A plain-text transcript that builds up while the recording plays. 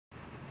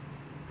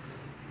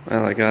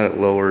Well, I got it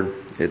lowered.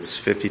 It's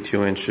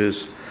 52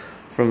 inches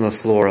from the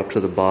floor up to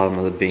the bottom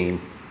of the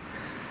beam.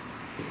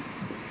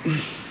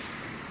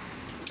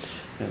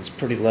 And it's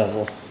pretty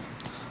level.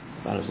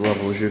 About as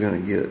level as you're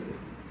going to get.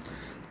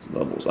 As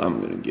level as I'm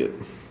going to get.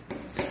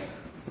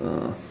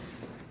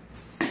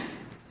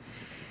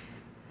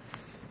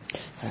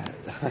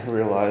 I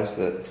realized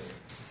that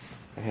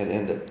I had to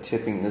end up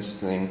tipping this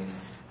thing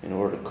in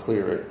order to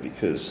clear it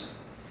because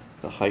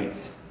the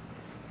height,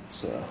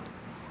 it's a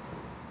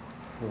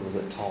little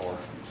bit taller.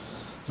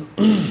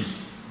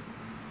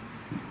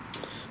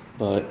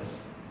 But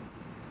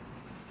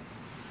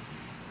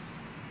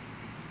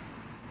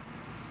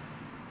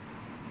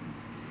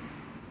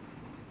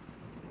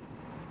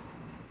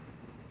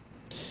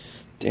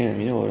damn,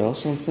 you know what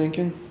else I'm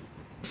thinking?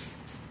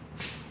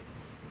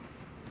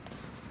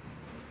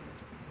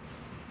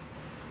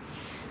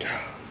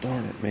 God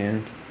darn it,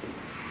 man.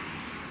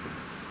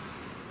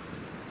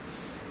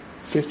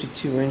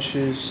 52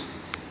 inches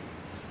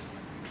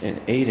and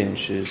 8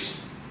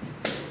 inches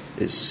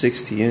is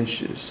 60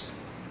 inches.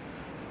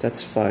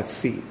 That's 5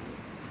 feet.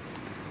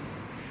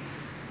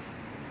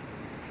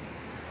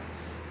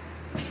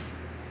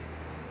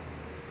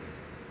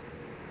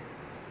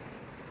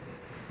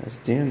 That's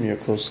damn near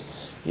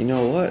close. You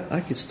know what? I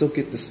could still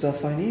get the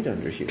stuff I need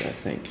under here, I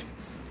think.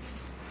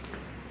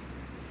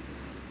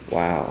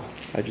 Wow.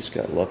 I just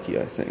got lucky,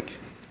 I think.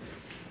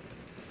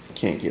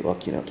 Can't get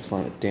lucky enough to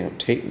find a damn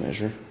tape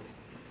measure.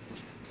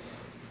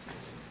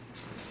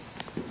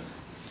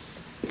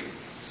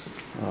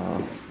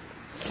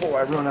 Before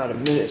I run out of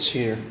minutes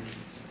here,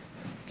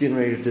 getting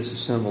ready to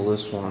disassemble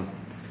this one,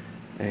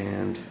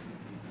 and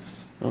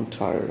I'm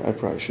tired. I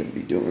probably shouldn't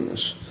be doing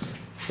this,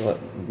 but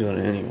I'm doing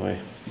it anyway.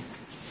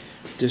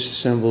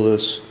 Disassemble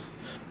this,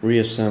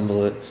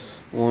 reassemble it.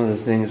 One of the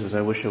things is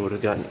I wish I would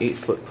have gotten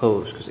 8-foot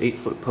posts, because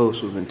 8-foot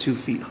posts would have been 2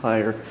 feet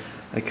higher.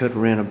 I could have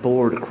ran a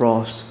board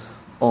across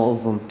all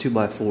of them,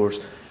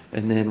 2x4s,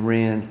 and then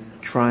ran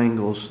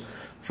triangles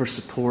for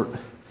support.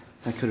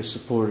 I could have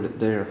supported it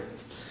there.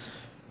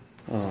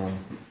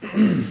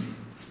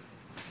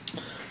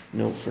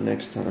 Note for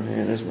next time,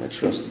 man, there's my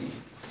trusty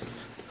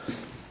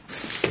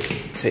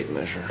tape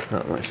measure,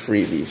 not my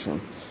freebie from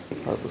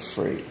Harbor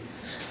Freight.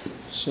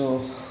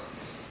 So,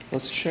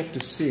 let's check to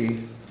see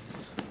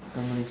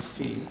how many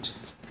feet.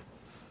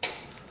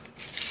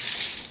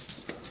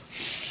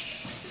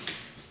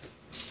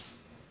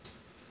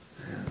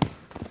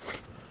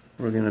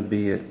 We're going to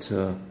be at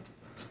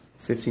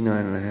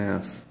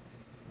 59.5.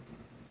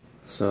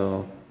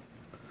 So,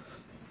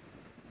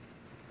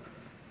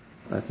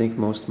 I think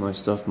most of my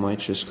stuff might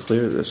just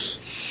clear this.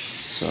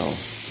 So,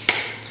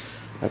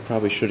 I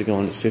probably should have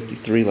gone to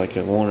 53 like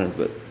I wanted,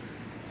 but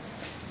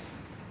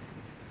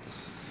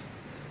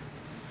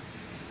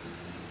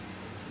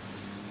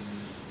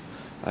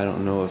I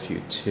don't know if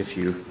you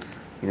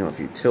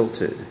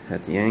tilt it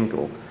at the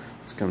angle,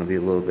 it's going to be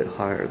a little bit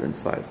higher than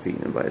 5 feet,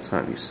 and by the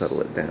time you settle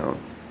it down.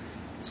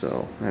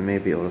 So, I may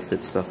be able to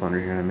fit stuff under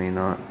here, I may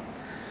not.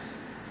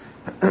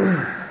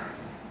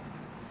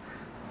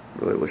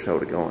 Really wish I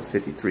would have gone with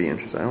 53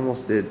 inches. I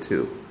almost did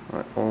too.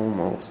 I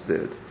almost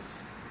did.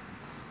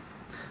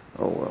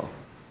 Oh well.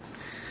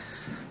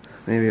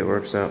 Maybe it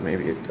works out,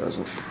 maybe it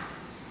doesn't.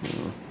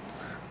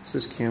 Is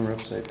this camera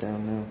upside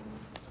down now?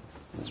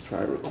 Let's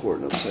try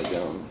recording upside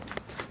down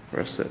the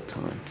rest of that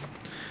time.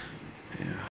 Yeah.